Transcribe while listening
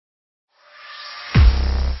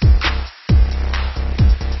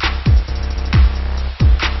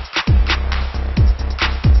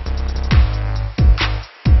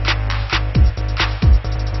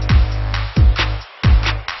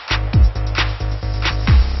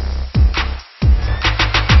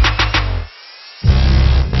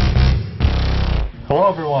Hello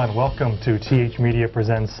everyone, welcome to TH Media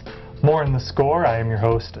Presents More in the Score. I am your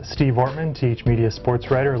host, Steve Ortman, TH Media sports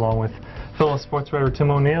writer, along with fellow sports writer Tim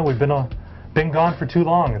O'Neill. We've been gone for too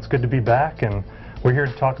long. It's good to be back, and we're here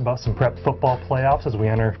to talk about some prep football playoffs as we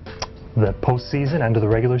enter the postseason, end of the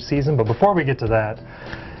regular season. But before we get to that,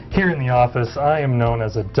 here in the office, I am known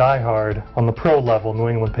as a diehard, on the pro level, New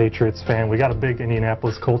England Patriots fan. We got a big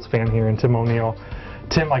Indianapolis Colts fan here in Tim O'Neill.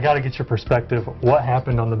 Tim, I got to get your perspective. What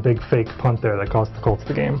happened on the big fake punt there that cost the Colts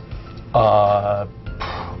the game? I'm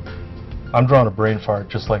drawing a brain fart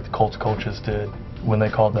just like the Colts coaches did when they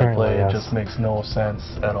called that Apparently, play. yes. It just makes no sense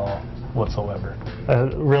at all whatsoever.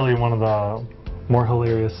 Really one of the more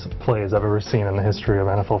hilarious plays I've ever seen in the history of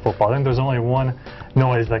NFL football. I think there's only one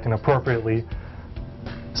noise that can appropriately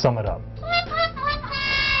sum it up.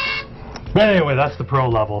 But anyway, that's the pro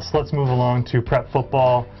level. So let's move along to prep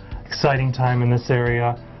football. Exciting time in this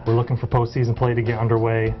area. We're looking for postseason play to get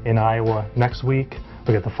underway in Iowa next week.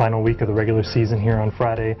 We get the final week of the regular season here on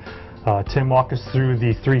Friday. Tim, walk us through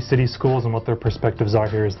the three city schools and what their perspectives are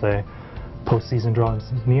here as the postseason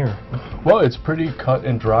draws near. Well, it's pretty cut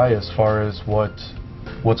and dry as far as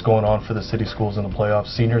what's going on for the city schools in the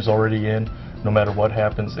playoffs. Seniors already in, no matter what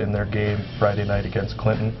happens in their game Friday night against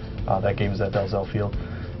Clinton. That game is at Dalzell Field.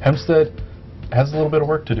 Hempstead has a little bit of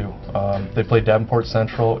work to do. They played Davenport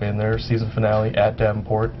Central in their season finale at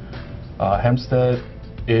Davenport. Hempstead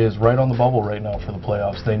is right on the bubble right now for the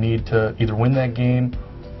playoffs. They need to either win that game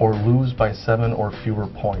or lose by 7 or fewer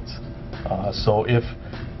points. So if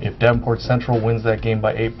Davenport Central wins that game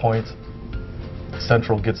by 8 points,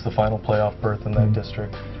 Central gets the final playoff berth in that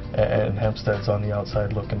district, and Hempstead's on the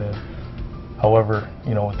outside looking in. However,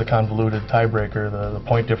 you know, with the convoluted tiebreaker, the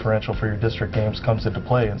point differential for your district games comes into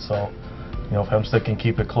play, and so, you know, if Hempstead can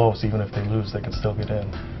keep it close, even if they lose, they can still get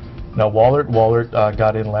in. Now, Wahlert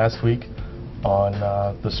got in last week on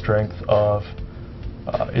the strength of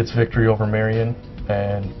its victory over Marion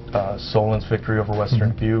and Solon's victory over Western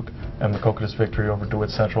Dubuque and Maquoketa's victory over DeWitt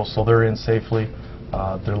Central. So they're in safely.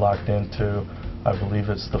 They're locked into, I believe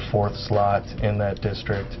it's the 4th slot in that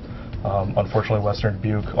district. Unfortunately, Western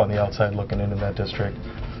Dubuque on the outside looking in that district.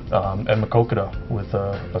 And Maquoketa with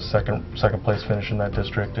a second place finish in that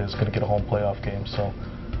district is going to get a home playoff game. So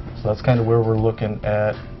that's kind of where we're looking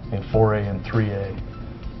at in 4A and 3A.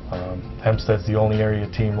 Hempstead's the only area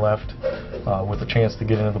team left with a chance to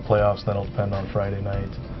get into the playoffs. That'll depend on Friday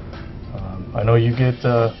night. I know you get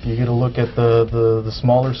a look at the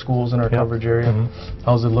smaller schools in our coverage area.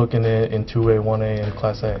 How's it looking in 2A, 1A, and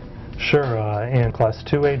Class A? Sure. In Class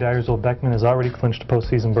 2A, Dyersville-Beckman has already clinched a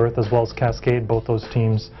postseason berth, as well as Cascade. Both those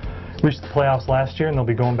teams reached the playoffs last year, and they'll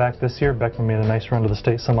be going back this year. Beckman made a nice run to the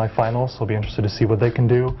state semifinals, so we'll be interested to see what they can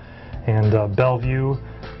do. And Bellevue,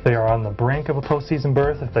 they are on the brink of a postseason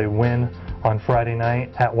berth. If they win on Friday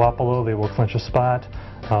night at Wapello, they will clinch a spot.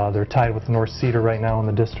 They're tied with North Cedar right now in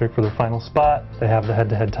the district for their final spot. They have the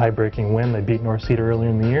head-to-head tie-breaking win. They beat North Cedar earlier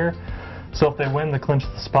in the year. So if they win, they clinch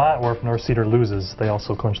the spot, or if North Cedar loses, they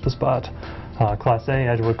also clinch the spot. Class A,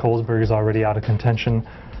 Edgewood-Colesburg is already out of contention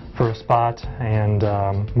for a spot. And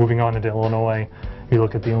moving on into Illinois, you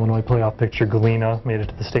look at the Illinois playoff picture. Galena made it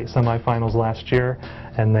to the state semifinals last year,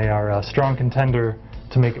 and they are a strong contender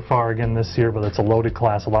to make it far again this year, but it's a loaded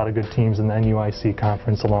class, a lot of good teams in the NUIC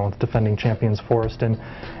conference, along with defending champions Forest. And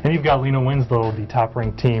you've got Lena Winslow, the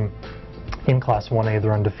top-ranked team in Class 1A.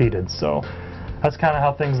 They're undefeated. So that's kind of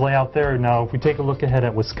how things lay out there. Now, if we take a look ahead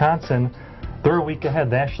at Wisconsin, they're a week ahead.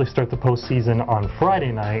 They actually start the postseason on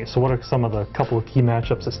Friday night. So what are some of the couple of key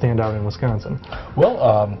matchups that stand out in Wisconsin?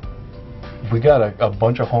 Well, we got a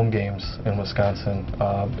bunch of home games in Wisconsin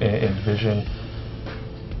in Division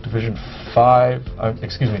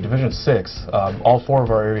 6. All 4 of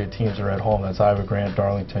our area teams are at home. That's Iowa Grande,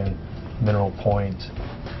 Darlington, Mineral Point,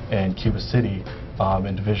 and Cuba City.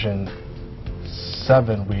 In Division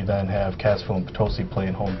 7, we then have Cassville and Potosi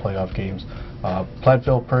playing home playoff games.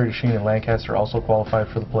 Platteville, Prairie du Chien, and Lancaster also qualified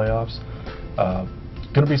for the playoffs.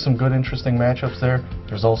 Going to be some good, interesting matchups there.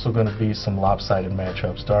 There's also going to be some lopsided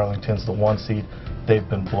matchups. Darlington's the 1 seed. They've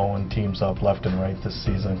been blowing teams up left and right this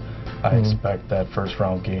season. I expect that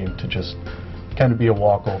first-round game to just kind of be a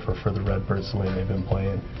walkover for the Redbirds the way they've been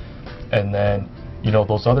playing. And then, you know,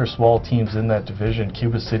 those other small teams in that division,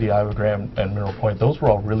 Cuba City, Iowa Grande, and Mineral Point, those were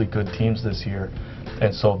all really good teams this year.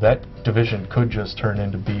 And so that division could just turn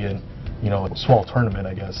into being, you know, a small tournament,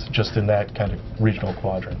 I guess, just in that kind of regional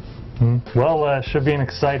quadrant. Well, it should be an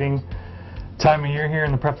exciting time of year here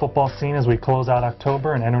in the prep football scene as we close out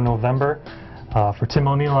October and enter November. For Tim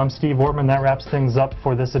O'Neill, I'm Steve Ortman. That wraps things up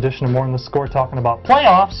for this edition of More in the Score, talking about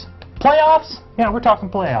playoffs. Playoffs? Yeah, we're talking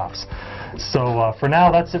playoffs. So for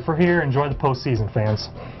now, that's it for here. Enjoy the postseason, fans.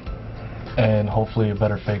 and hopefully a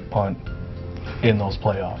better fake punt in those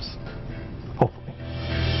playoffs.